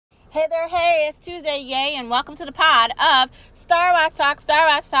Hey there, hey, it's Tuesday, yay, and welcome to the pod of Star Watch Talk. Star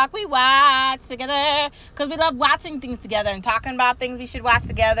Watch Talk, we watch together because we love watching things together and talking about things we should watch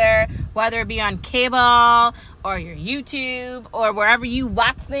together, whether it be on cable or your YouTube or wherever you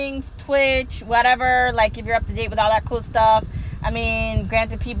watch things, Twitch, whatever, like if you're up to date with all that cool stuff. I mean,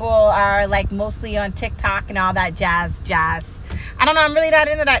 granted, people are like mostly on TikTok and all that jazz. I don't know, I'm really not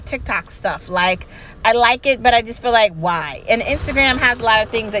into that TikTok stuff. Like, I like it, but I just feel like, why? And Instagram has a lot of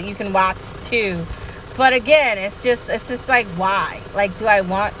things that you can watch too. But again, it's just like, why? Like, do I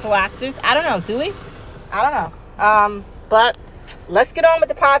want to watch this? I don't know. Do we? I don't know. But let's get on with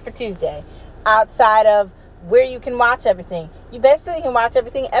the pod for Tuesday. Outside of where you can watch everything, you basically can watch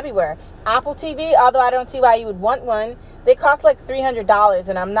everything everywhere. Apple TV, although I don't see why you would want one, they cost like $300,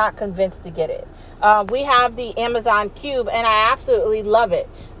 and I'm not convinced to get it. We have the Amazon Cube, and I absolutely love it.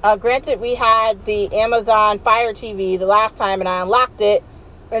 Granted, we had the Amazon Fire TV the last time, and I unlocked it,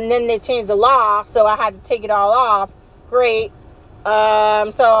 and then they changed the law, so I had to take it all off. Great.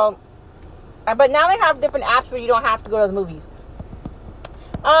 But now they have different apps where you don't have to go to the movies.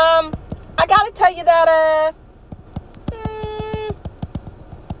 I gotta tell you that,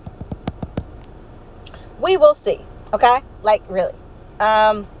 we will see. Okay? Like, really.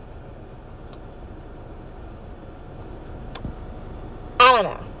 I don't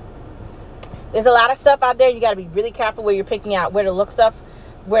know. There's a lot of stuff out there. You got to be really careful where you're picking out where to look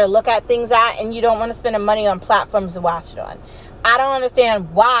at things at, and you don't want to spend the money on platforms to watch it on. I don't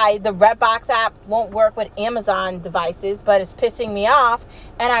understand why the Redbox app won't work with Amazon devices, but it's pissing me off,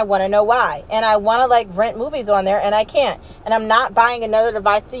 and I want to know why. And I want to like rent movies on there, and I can't. And I'm not buying another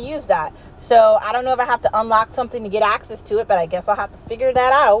device to use that. So I don't know if I have to unlock something to get access to it, but I guess I'll have to figure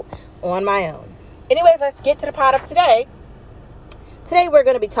that out on my own. Anyways, let's get to the pot of today. Today we're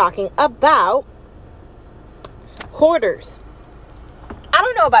going to be talking about hoarders. I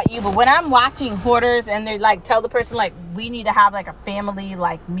don't know about you, but when I'm watching hoarders and they like tell the person like we need to have like a family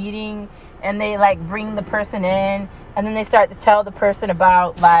like meeting, and they like bring the person in, and then they start to tell the person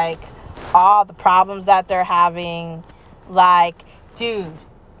about like all the problems that they're having, like, dude,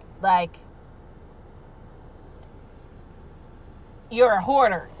 like, you're a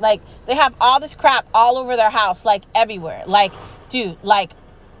hoarder. Like, they have all this crap all over their house, like everywhere. Like, dude, like,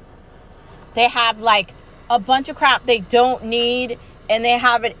 they have like a bunch of crap they don't need, and they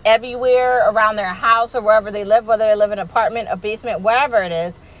have it everywhere around their house or wherever they live, whether they live in an apartment, a basement, wherever it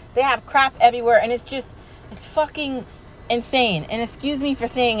is. They have crap everywhere, and it's fucking insane. And excuse me for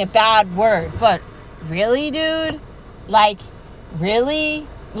saying a bad word, but really, dude? Like, really?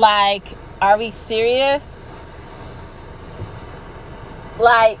 Like, are we serious?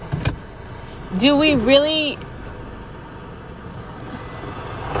 Like, do we really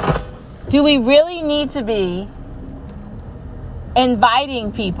need to be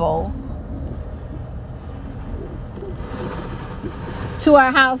inviting people to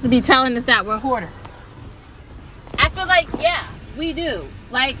our house to be telling us that we're hoarders? I feel like, yeah, we do.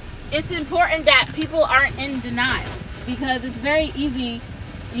 Like, it's important that people aren't in denial, because it's very easy,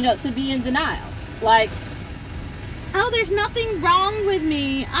 to be in denial. Like, oh, there's nothing wrong with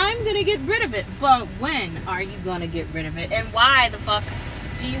me, I'm gonna get rid of it. But when are you gonna get rid of it? And why the fuck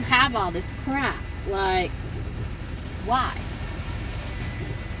do you have all this crap? Like, why?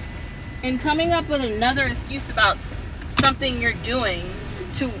 And coming up with another excuse about something you're doing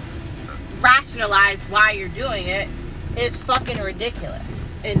to rationalize why you're doing it is fucking ridiculous.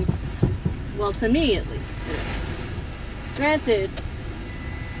 And, well, to me at least.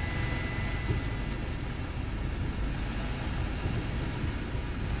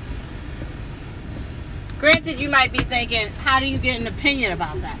 Granted, you might be thinking, how do you get an opinion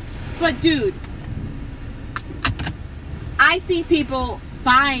about that? But, dude, I see people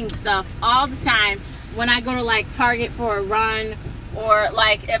buying stuff all the time when I go to like Target for a run, or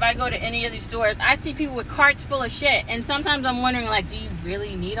like if I go to any of these stores. I see people with carts full of shit, and sometimes I'm wondering, like, do you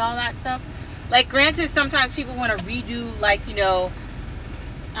really need all that stuff? Like, granted, sometimes people want to redo, like, I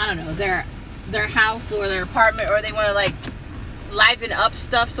don't know, their house or their apartment, or they want to like liven up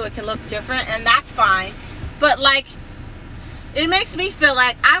stuff so it can look different, and that's fine. But like, it makes me feel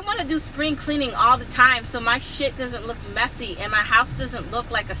like I want to do spring cleaning all the time, so my shit doesn't look messy and my house doesn't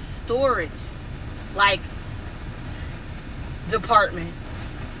look like a storage, like, department.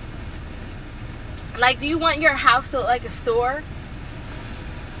 Like, do you want your house to look like a store?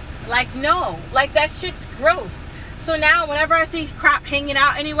 Like, no. Like, that shit's gross. So now whenever I see crap hanging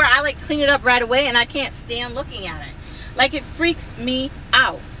out anywhere, I like clean it up right away, and I can't stand looking at it. Like, it freaks me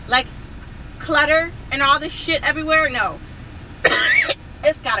out. Like, clutter and all this shit everywhere, no.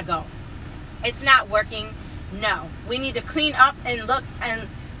 It's gotta go. It's not working. No. We need to clean up and look and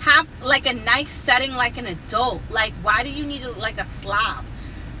Have like a nice setting like an adult. Like, why do you need to like a slob?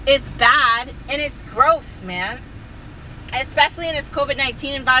 It's bad and it's gross, man. Especially in this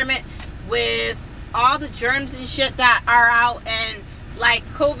COVID-19 environment with all the germs and shit that are out, and like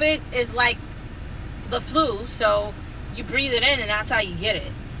COVID is like the flu, so you breathe it in and that's how you get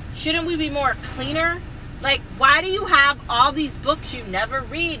it. Shouldn't we be more cleaner? Like, why do you have all these books you never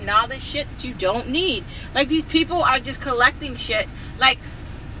read and all this shit that you don't need? Like, these people are just collecting shit. Like,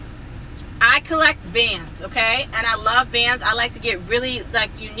 I collect Vans, okay? And I love Vans. I like to get really,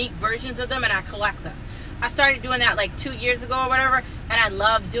 like, unique versions of them, and I collect them. I started doing that, like, 2 years ago or whatever, and I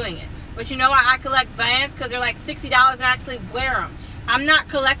love doing it. But you know why I collect Vans? Because they're, like, $60 and I actually wear them. I'm not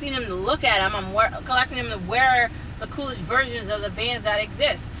collecting them to look at them. I'm collecting them to wear the coolest versions of the Vans that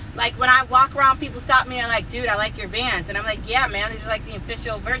exist. Like, when I walk around, people stop me and are like, dude, I like your Vans. And I'm like, yeah, man, these are like the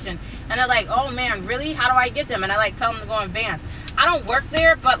official version. And they're like, oh, man, really? How do I get them? And I, like, tell them to go on Vans. I don't work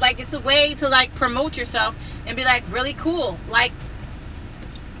there, but, like, it's a way to, like, promote yourself and be, like, really cool. Like,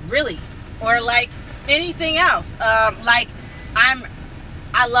 really. Or, like, anything else. Like,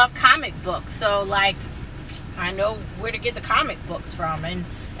 I love comic books. So, like, I know where to get the comic books from. And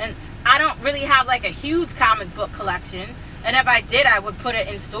I don't really have, like, a huge comic book collection. And if I did, I would put it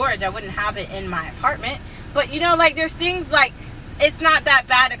in storage. I wouldn't have it in my apartment. But, you know, like, there's things, like, it's not that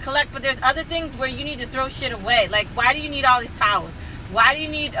bad to collect, but there's other things where you need to throw shit away. Like, why do you need all these towels? Why do you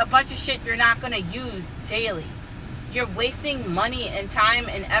need a bunch of shit you're not going to use daily? You're wasting money and time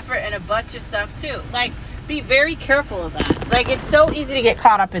and effort and a bunch of stuff, too. Like, be very careful of that. Like, it's so easy to get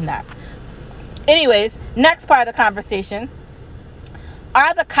caught up in that. Anyways, next part of the conversation.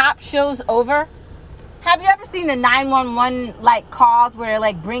 Are the cop shows over? Have you ever seen the 911 like calls where they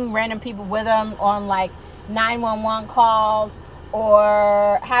like bring random people with them on like 911 calls?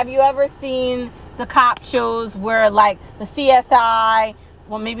 Or have you ever seen the cop shows where like the CSI,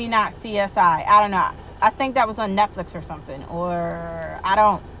 well, maybe not CSI, I don't know. I think that was on Netflix or something, or I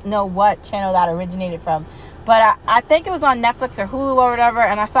don't know what channel that originated from, but I think it was on Netflix or Hulu or whatever,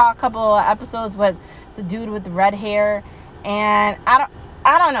 and I saw a couple of episodes with the dude with the red hair, and I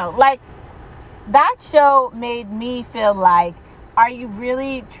don't know, like, that show made me feel like, are you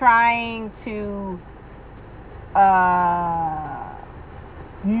really trying to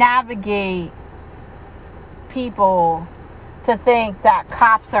navigate people to think that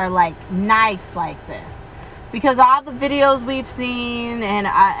cops are like nice like this? Because all the videos we've seen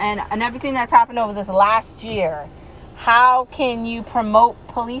and everything that's happened over this last year, how can you promote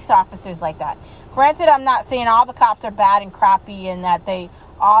police officers like that? Granted, I'm not saying all the cops are bad and crappy and that they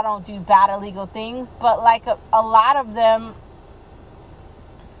all don't do bad illegal things, but like a lot of them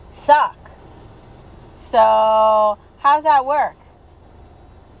suck. So how's that work?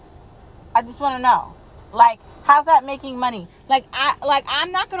 I just want to know. Like, how's that making money? Like,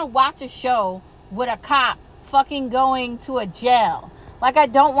 I'm not gonna watch a show with a cop fucking going to a jail. Like, I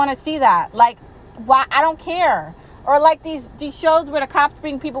don't want to see that. Like, why? I don't care. Or like these shows where the cops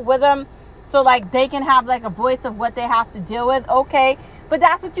bring people with them, so like they can have like a voice of what they have to deal with. Okay, but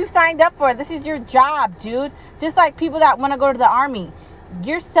that's what you signed up for. This is your job, dude. Just like people that want to go to the army,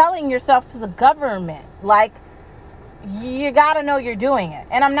 you're selling yourself to the government. Like, you gotta know you're doing it.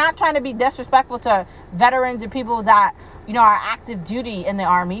 And I'm not trying to be disrespectful to veterans or people that, you know, are active duty in the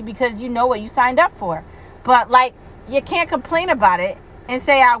army, because you know what you signed up for. But like, you can't complain about it and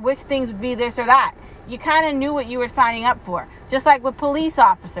say, I wish things would be this or that. You kind of knew what you were signing up for. Just like with police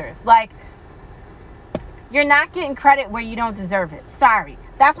officers. Like, you're not getting credit where you don't deserve it. Sorry.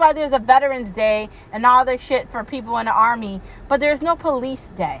 That's why there's a Veterans Day and all this shit for people in the army, but there's no police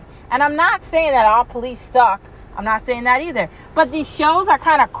day. And I'm not saying that all police suck. I'm not saying that either. But these shows are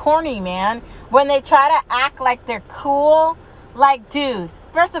kind of corny, man. When they try to act like they're cool. Like, dude,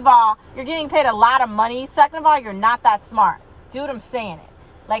 first of all, you're getting paid a lot of money. Second of all, you're not that smart. Dude, I'm saying it.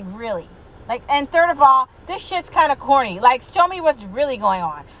 Like, really. Like, and third of all, this shit's kind of corny. Like, show me what's really going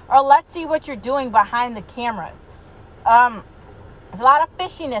on. Or let's see what you're doing behind the cameras. There's a lot of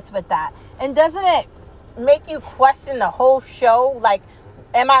fishiness with that. And doesn't it make you question the whole show? Like,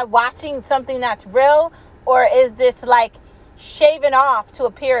 am I watching something that's real? Or is this, like, shaven off to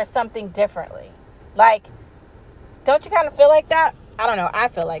appear as something differently? Like, don't you kind of feel like that? I don't know. I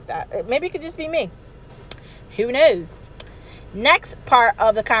feel like that. Maybe it could just be me. Who knows? Next part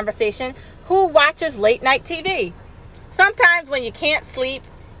of the conversation, who watches late night TV? Sometimes when you can't sleep,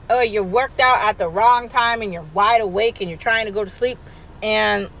 or you're worked out at the wrong time and you're wide awake and you're trying to go to sleep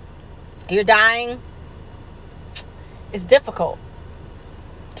and you're dying, it's difficult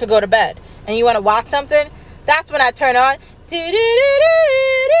to go to bed. And you want to watch something, that's when I turn on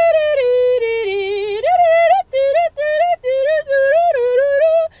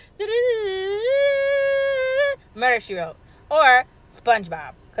Murder, She Wrote. Or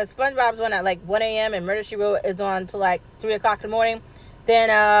SpongeBob. Because SpongeBob's on at like 1 a.m. and Murder, She Wrote is on till like 3 o'clock in the morning. Then,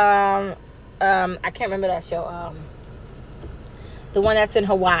 I can't remember that show. The one that's in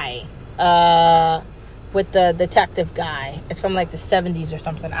Hawaii. With the detective guy. It's from like the 70s or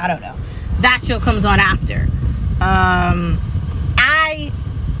something. I don't know. That show comes on after.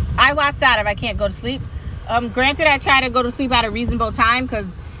 I watch that if I can't go to sleep. Granted, I try to go to sleep at a reasonable time because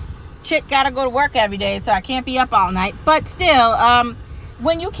chick gotta go to work every day, so I can't be up all night. But still,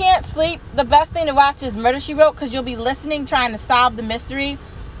 when you can't sleep, the best thing to watch is Murder, She Wrote, because you'll be listening, trying to solve the mystery,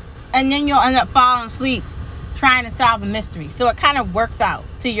 and then you'll end up falling asleep trying to solve the mystery. So it kind of works out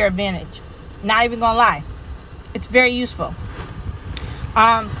to your advantage. Not even gonna lie, it's very useful.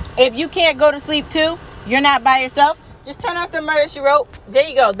 If you can't go to sleep too, you're not by yourself, just turn off the Murder, She Wrote. There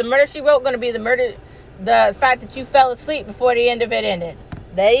you go. The Murder, She Wrote going to be the fact that you fell asleep before the end of it ended.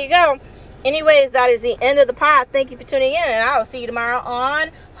 There you go. Anyways, that is the end of the pod. Thank you for tuning in, and I will see you tomorrow on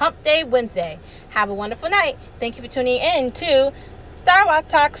Hump Day Wednesday. Have a wonderful night. Thank you for tuning in to Star Wars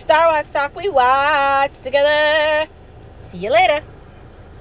Talk. Star Wars Talk, we watch together. See you later.